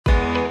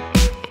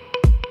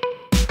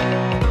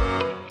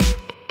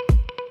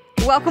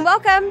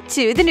Welcome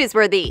to The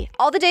Newsworthy.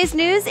 All the day's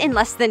news in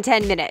less than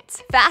 10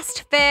 minutes.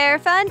 Fast, fair,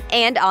 fun,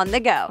 and on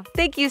the go.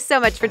 Thank you so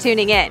much for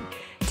tuning in.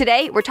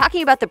 Today, we're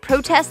talking about the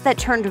protests that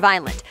turned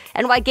violent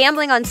and why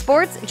gambling on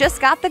sports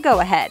just got the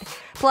go-ahead.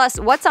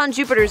 Plus, what's on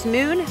Jupiter's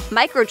moon,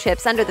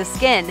 microchips under the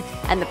skin,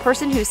 and the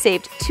person who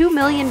saved 2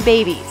 million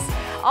babies.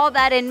 All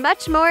that and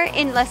much more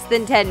in less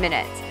than 10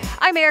 minutes.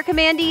 I'm Erica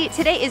Mandy.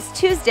 Today is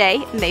Tuesday,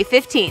 May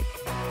 15th.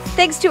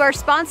 Thanks to our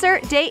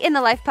sponsor, Day in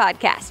the Life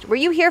podcast, where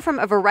you hear from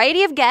a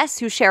variety of guests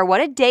who share what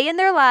a day in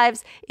their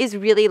lives is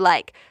really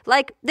like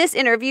this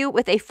interview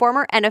with a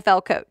former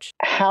NFL coach.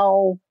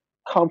 How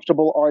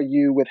comfortable are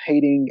you with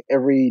hating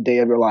every day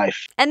of your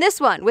life? And this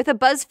one with a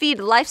BuzzFeed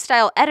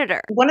lifestyle editor.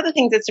 One of the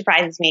things that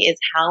surprises me is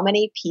how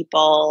many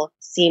people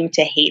seem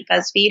to hate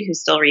BuzzFeed who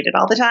still read it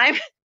all the time.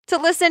 To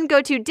listen,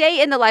 go to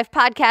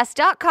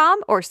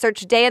dayinthelifepodcast.com or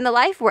search Day in the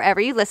Life wherever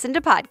you listen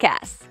to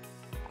podcasts.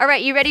 All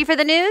right, you ready for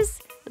the news?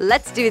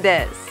 Let's do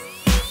this.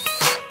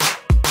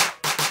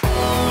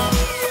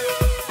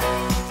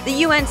 The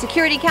UN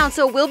Security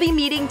Council will be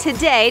meeting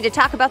today to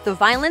talk about the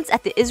violence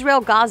at the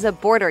Israel-Gaza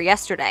border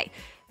yesterday.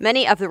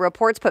 Many of the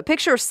reports put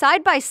pictures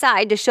side by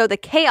side to show the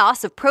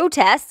chaos of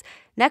protests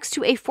next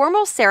to a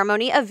formal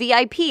ceremony of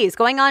VIPs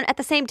going on at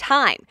the same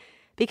time.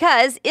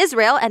 Because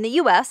Israel and the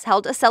U.S.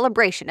 held a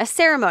celebration, a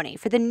ceremony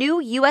for the new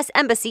U.S.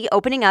 embassy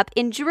opening up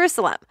in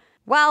Jerusalem.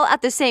 While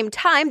at the same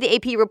time, the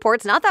AP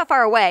reports not that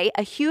far away,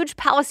 a huge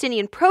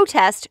Palestinian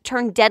protest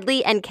turned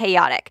deadly and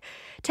chaotic.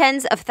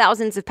 Tens of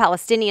thousands of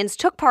Palestinians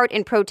took part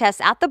in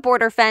protests at the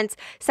border fence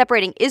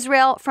separating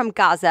Israel from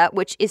Gaza,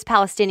 which is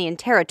Palestinian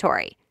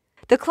territory.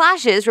 The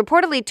clashes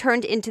reportedly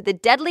turned into the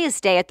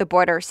deadliest day at the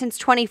border since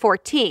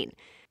 2014.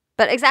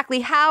 But exactly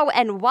how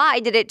and why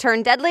did it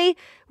turn deadly?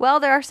 Well,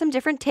 there are some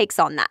different takes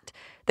on that.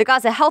 The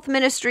Gaza Health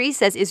Ministry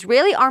says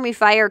Israeli army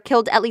fire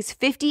killed at least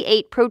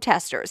 58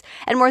 protesters,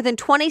 and more than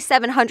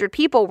 2,700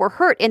 people were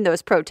hurt in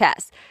those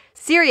protests.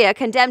 Syria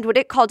condemned what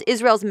it called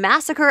Israel's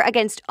massacre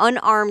against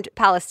unarmed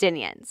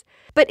Palestinians.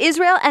 But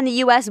Israel and the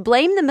U.S.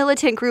 blame the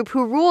militant group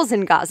who rules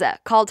in Gaza,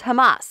 called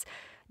Hamas.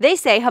 They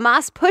say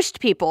Hamas pushed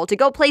people to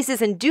go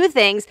places and do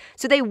things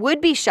so they would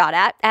be shot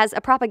at as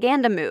a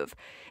propaganda move.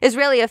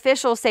 Israeli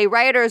officials say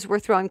rioters were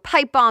throwing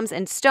pipe bombs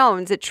and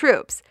stones at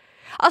troops.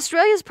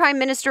 Australia's prime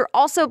minister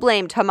also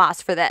blamed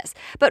Hamas for this,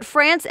 but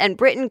France and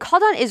Britain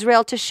called on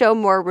Israel to show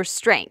more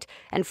restraint,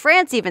 and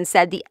France even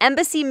said the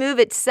embassy move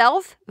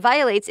itself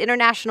violates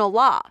international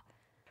law.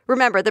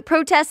 Remember, the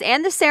protests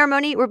and the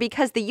ceremony were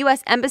because the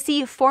U.S.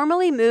 embassy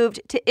formally moved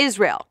to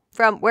Israel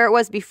from where it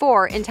was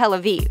before in Tel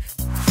Aviv.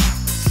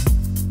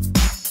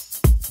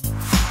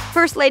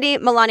 First Lady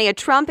Melania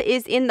Trump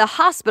is in the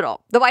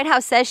hospital. The White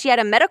House says she had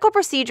a medical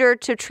procedure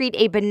to treat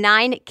a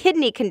benign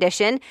kidney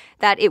condition,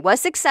 that it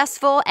was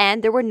successful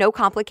and there were no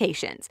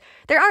complications.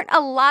 There aren't a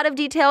lot of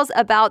details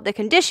about the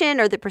condition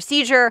or the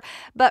procedure,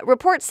 but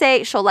reports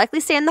say she'll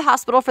likely stay in the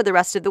hospital for the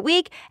rest of the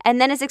week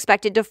and then is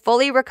expected to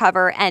fully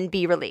recover and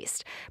be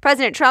released.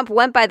 President Trump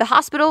went by the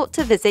hospital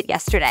to visit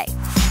yesterday.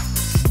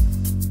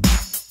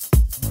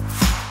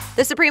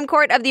 The Supreme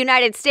Court of the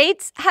United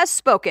States has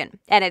spoken,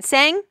 and it's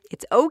saying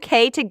it's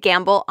okay to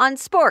gamble on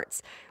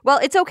sports. Well,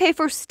 it's okay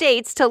for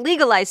states to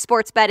legalize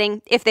sports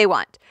betting if they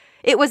want.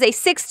 It was a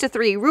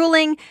 6-3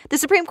 ruling. The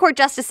Supreme Court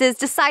justices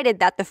decided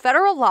that the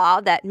federal law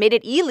that made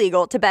it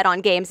illegal to bet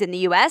on games in the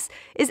U.S.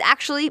 is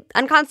actually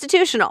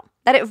unconstitutional,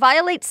 that it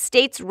violates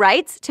states'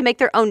 rights to make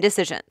their own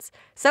decisions.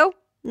 So,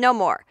 no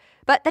more.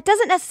 But that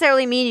doesn't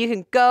necessarily mean you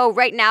can go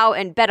right now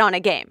and bet on a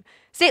game.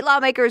 State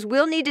lawmakers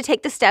will need to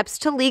take the steps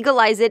to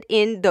legalize it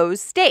in those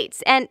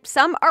states, and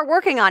some are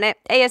working on it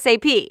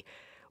ASAP.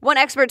 One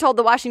expert told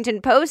the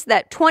Washington Post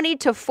that 20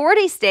 to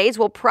 40 states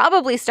will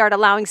probably start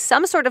allowing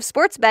some sort of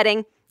sports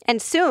betting,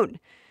 and soon.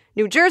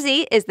 New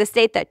Jersey is the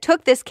state that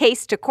took this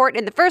case to court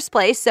in the first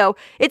place, so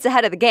it's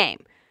ahead of the game.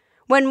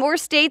 When more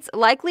states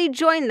likely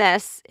join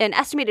this, an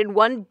estimated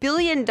 $1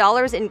 billion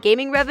in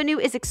gaming revenue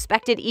is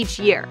expected each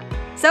year.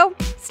 So,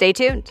 stay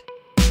tuned.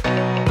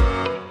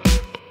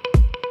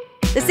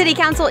 The city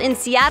council in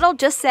Seattle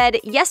just said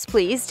yes,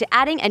 please, to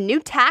adding a new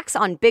tax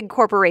on big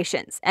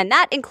corporations. And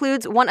that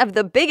includes one of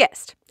the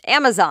biggest,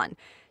 Amazon.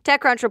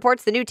 TechCrunch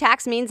reports the new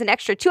tax means an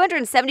extra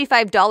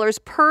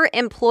 $275 per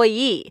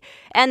employee.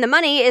 And the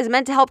money is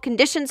meant to help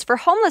conditions for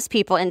homeless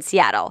people in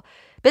Seattle.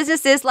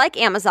 Businesses like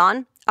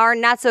Amazon are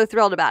not so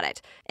thrilled about it.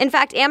 In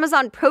fact,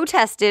 Amazon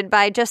protested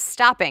by just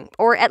stopping,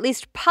 or at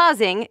least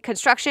pausing,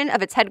 construction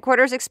of its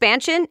headquarters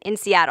expansion in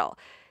Seattle.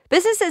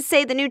 Businesses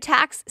say the new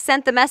tax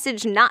sent the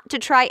message not to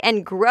try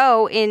and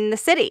grow in the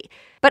city.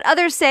 But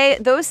others say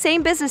those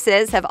same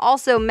businesses have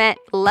also meant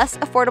less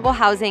affordable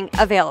housing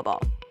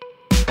available.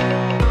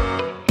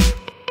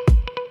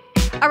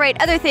 All right,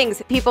 other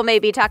things people may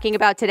be talking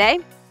about today.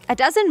 A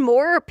dozen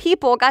more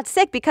people got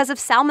sick because of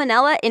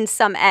salmonella in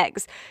some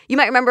eggs. You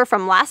might remember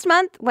from last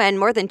month when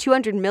more than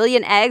 200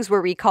 million eggs were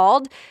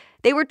recalled.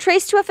 They were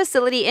traced to a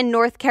facility in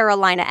North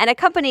Carolina and a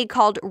company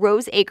called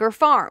Rose Acre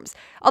Farms,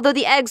 although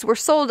the eggs were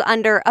sold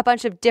under a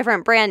bunch of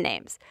different brand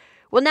names.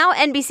 Well, now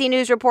NBC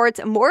News reports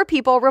more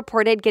people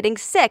reported getting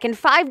sick in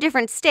 5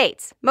 different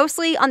states,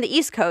 mostly on the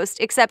East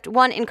Coast, except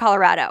one in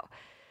Colorado.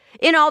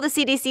 In all, the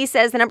CDC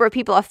says the number of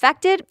people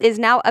affected is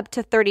now up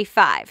to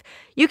 35.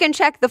 You can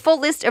check the full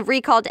list of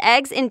recalled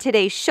eggs in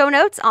today's show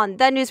notes on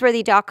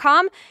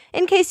thenewsworthy.com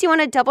in case you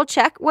want to double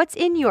check what's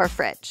in your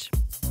fridge.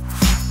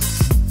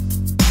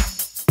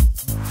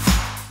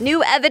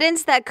 New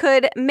evidence that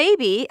could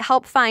maybe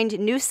help find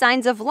new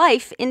signs of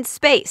life in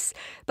space.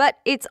 But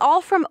it's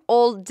all from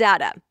old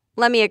data.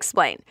 Let me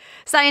explain.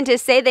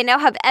 Scientists say they now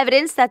have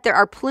evidence that there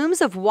are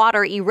plumes of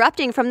water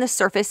erupting from the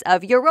surface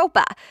of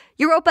Europa.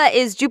 Europa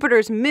is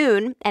Jupiter's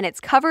moon, and it's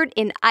covered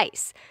in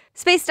ice.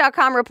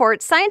 Space.com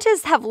reports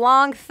scientists have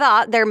long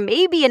thought there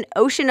may be an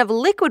ocean of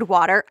liquid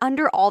water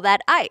under all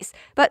that ice,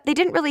 but they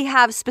didn't really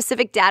have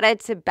specific data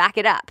to back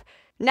it up.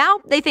 Now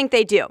they think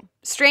they do.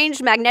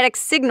 Strange magnetic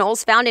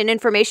signals found in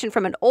information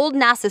from an old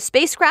NASA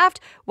spacecraft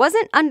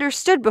wasn't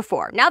understood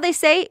before. Now they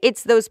say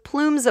it's those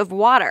plumes of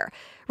water.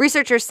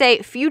 Researchers say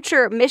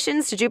future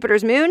missions to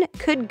Jupiter's moon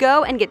could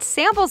go and get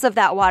samples of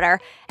that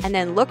water and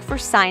then look for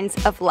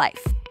signs of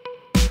life.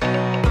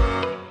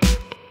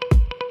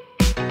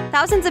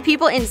 Thousands of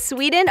people in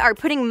Sweden are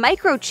putting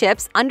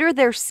microchips under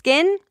their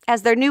skin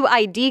as their new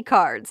ID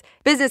cards.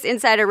 Business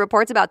Insider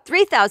reports about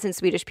 3,000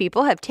 Swedish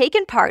people have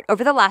taken part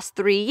over the last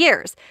 3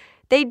 years.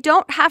 They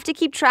don't have to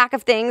keep track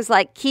of things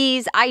like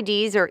keys,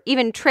 IDs, or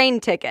even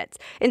train tickets.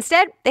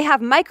 Instead, they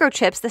have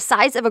microchips the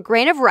size of a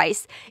grain of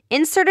rice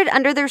inserted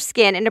under their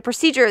skin in a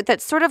procedure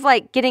that's sort of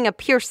like getting a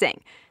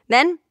piercing.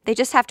 Then they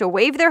just have to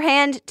wave their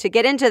hand to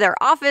get into their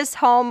office,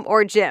 home,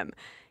 or gym.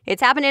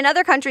 It's happened in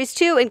other countries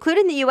too,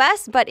 including the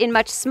US, but in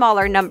much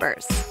smaller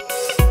numbers.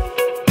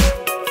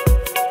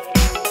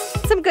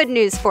 Some good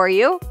news for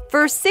you.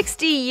 For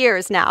 60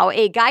 years now,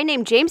 a guy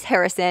named James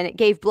Harrison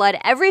gave blood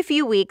every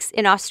few weeks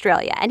in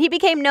Australia, and he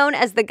became known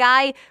as the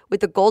guy with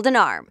the golden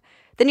arm.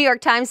 The New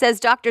York Times says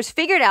doctors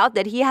figured out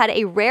that he had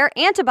a rare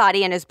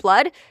antibody in his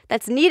blood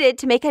that's needed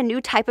to make a new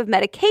type of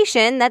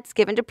medication that's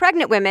given to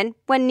pregnant women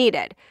when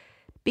needed.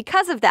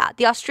 Because of that,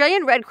 the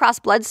Australian Red Cross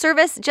Blood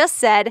Service just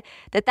said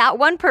that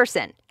one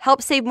person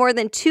helped save more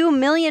than 2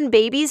 million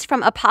babies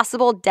from a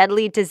possible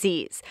deadly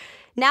disease.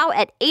 Now,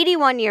 at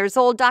 81 years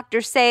old,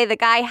 doctors say the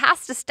guy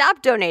has to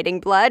stop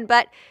donating blood,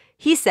 but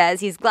he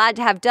says he's glad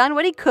to have done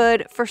what he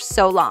could for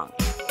so long.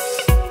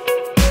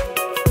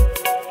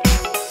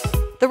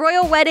 The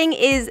royal wedding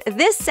is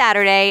this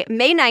Saturday,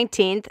 May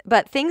 19th,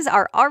 but things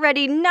are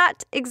already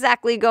not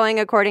exactly going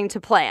according to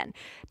plan.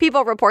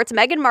 People reports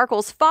Meghan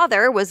Markle's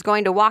father was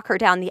going to walk her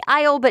down the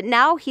aisle, but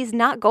now he's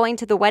not going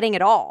to the wedding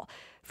at all.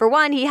 For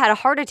one, he had a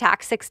heart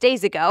attack 6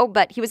 days ago,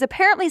 but he was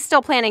apparently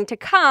still planning to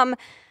come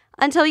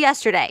until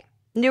yesterday.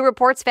 New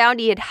reports found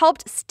he had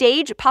helped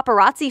stage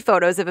paparazzi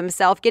photos of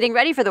himself getting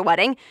ready for the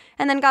wedding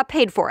and then got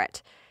paid for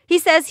it. He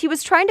says he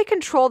was trying to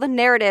control the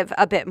narrative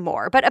a bit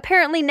more, but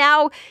apparently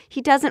now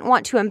he doesn't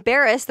want to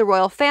embarrass the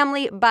royal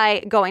family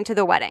by going to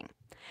the wedding.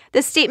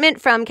 The statement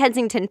from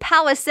Kensington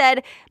Palace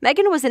said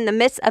Meghan was in the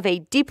midst of a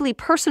deeply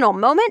personal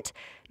moment.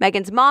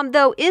 Meghan's mom,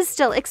 though, is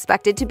still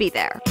expected to be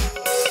there.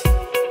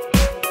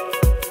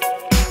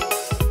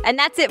 And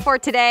that's it for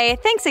today.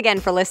 Thanks again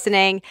for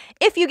listening.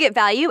 If you get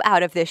value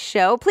out of this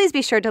show, please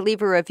be sure to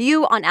leave a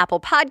review on Apple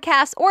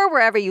Podcasts or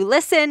wherever you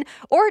listen,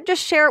 or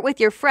just share it with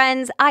your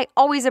friends. I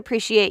always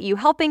appreciate you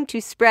helping to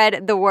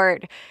spread the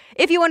word.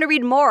 If you want to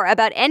read more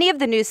about any of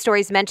the news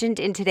stories mentioned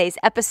in today's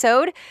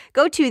episode,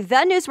 go to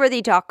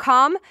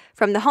thenewsworthy.com.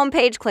 From the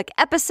homepage, click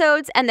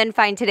episodes, and then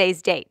find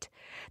today's date.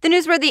 The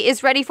Newsworthy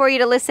is ready for you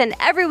to listen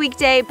every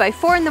weekday by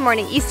 4 a.m.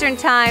 Eastern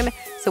Time.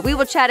 So we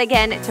will chat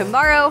again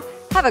tomorrow.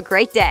 Have a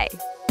great day.